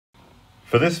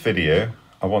For this video,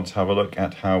 I want to have a look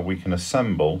at how we can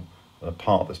assemble a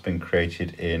part that's been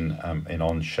created in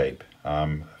Onshape,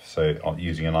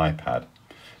 using an iPad.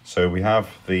 So we have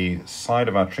the side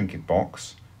of our Trinket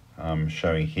box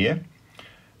showing here.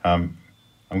 I'm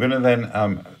going to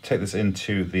then take this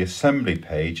into the assembly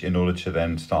page in order to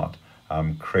then start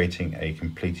creating a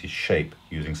completed shape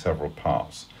using several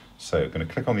parts. So I'm going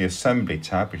to click on the assembly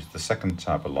tab, which is the second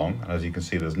tab along, and as you can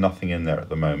see there's nothing in there at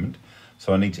the moment.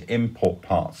 So I need to import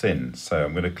parts in. So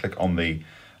I'm going to click on the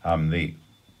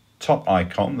top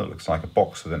icon that looks like a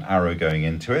box with an arrow going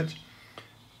into it.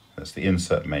 That's the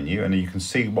insert menu, and you can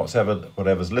see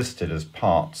whatever's listed as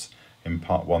parts in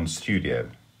Part 1 Studio.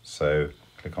 So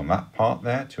click on that part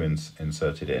there to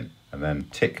insert it in, and then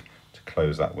tick to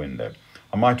close that window.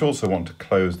 I might also want to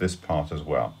close this part as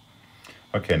well.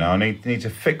 Okay, now I need to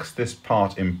fix this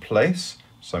part in place,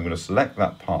 so I'm going to select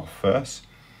that part first,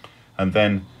 and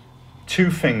then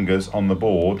two fingers on the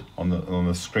board on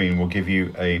the screen will give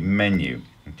you a menu.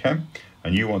 Okay,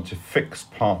 and you want to fix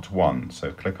part 1,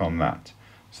 so click on that.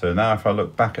 So now if I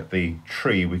look back at the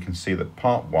tree, we can see that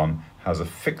part 1 has a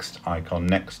fixed icon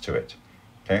next to it.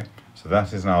 Okay, so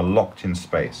that is now locked in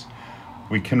space.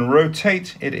 We can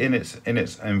rotate it in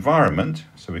its environment,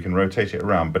 so we can rotate it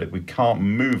around, but we can't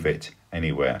move it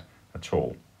anywhere at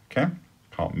all. Okay,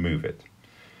 can't move it.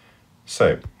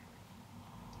 So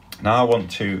now I want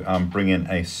to bring in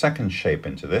a second shape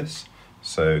into this.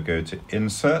 So go to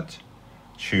Insert,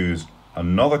 choose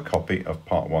another copy of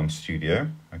Part 1 Studio,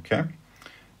 okay,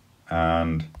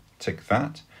 and tick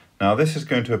that. Now this is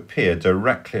going to appear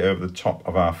directly over the top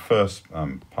of our first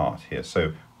part here,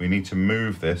 so we need to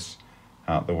move this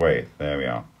out the way. There we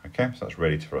are. Okay, so that's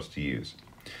ready for us to use.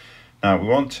 Now we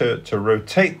want to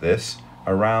rotate this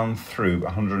around through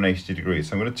 180 degrees.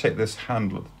 So I'm going to take this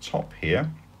handle at the top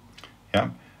here,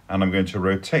 yeah, and I'm going to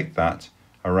rotate that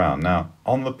around. Now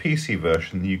on the PC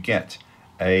version you get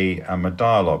a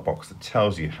dialog box that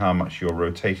tells you how much you're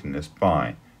rotating this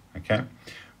by. Okay,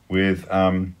 with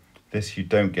this you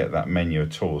don't get that menu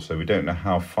at all, so we don't know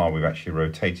how far we've actually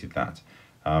rotated that.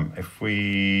 If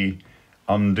we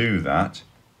undo that,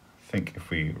 I think if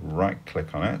we right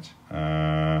click on it,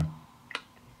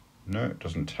 no, it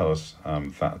doesn't tell us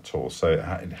that at all. So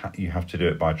you have to do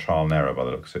it by trial and error by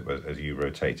the looks of it as you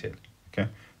rotate it. Okay,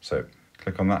 so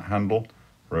click on that handle,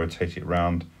 rotate it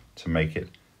round to make it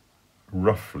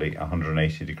roughly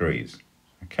 180 degrees.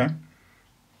 Okay,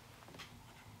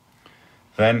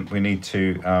 then we need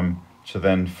to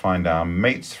then find our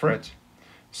mates for it.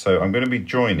 So I'm going to be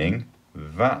joining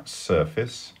that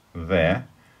surface there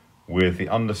with the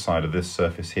underside of this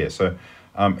surface here. So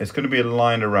it's going to be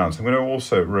aligned around. So I'm going to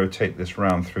also rotate this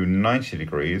round through 90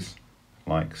 degrees,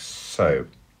 like so.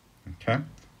 Okay,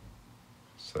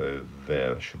 so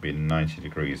there should be 90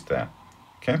 degrees there.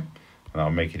 Okay, and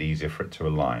that'll make it easier for it to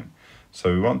align.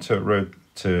 So we want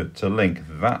to link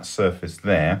that surface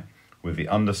there with the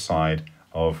underside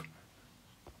of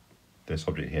this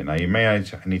object here. Now you may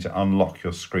need to unlock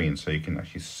your screen so you can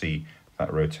actually see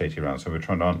that rotating around. So we're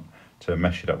trying to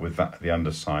mesh it up with the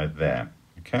underside there.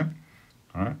 Okay,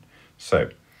 all right. So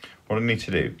what I need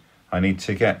to do, I need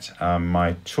to get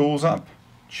my tools up,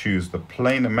 choose the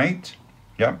planar mate.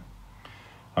 Yep.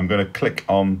 I'm going to click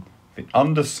on the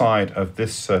underside of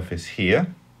this surface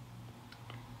here.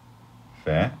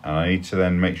 There, and I need to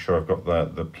then make sure I've got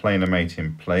the planar mate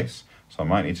in place. So I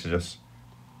might need to just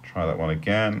try that one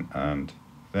again, and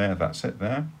there, that's it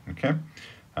there. Okay,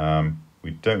 we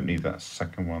don't need that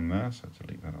second one there, so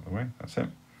delete that out of the way. That's it.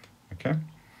 Okay,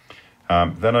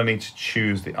 then I need to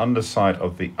choose the underside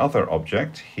of the other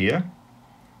object here,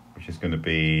 which is going to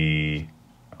be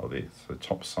the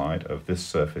top side of this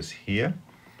surface here,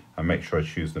 and make sure I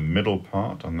choose the middle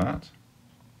part on that.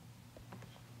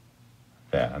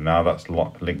 There, and now that's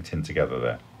linked in together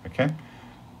there. Okay,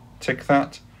 tick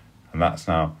that, and that's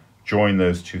now join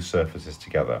those two surfaces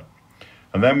together.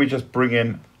 And then we just bring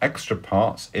in extra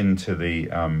parts into the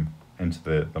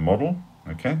model.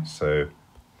 Okay, so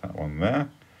that one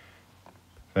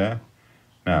there.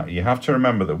 Now you have to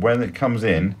remember that when it comes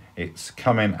in, it's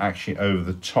coming actually over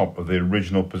the top of the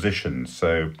original position.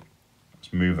 So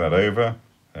let's move that over.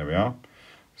 There we are.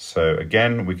 So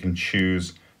again, we can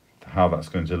choose how that's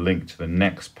going to link to the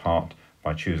next part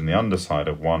by choosing the underside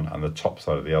of one and the top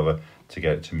side of the other to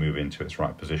get it to move into its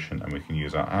right position, and we can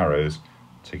use our arrows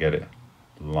to get it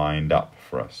lined up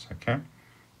for us. Okay,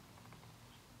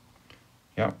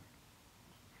 yeah,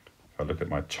 if I look at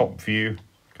my top view, you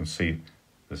can see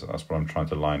that's what I'm trying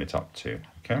to line it up to.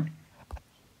 Okay,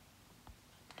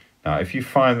 now if you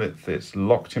find that it's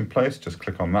locked in place, just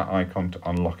click on that icon to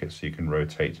unlock it so you can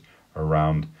rotate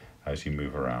around as you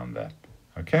move around there.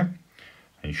 Okay,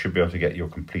 and you should be able to get your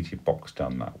completed box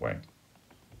done that way.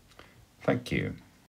 Thank you.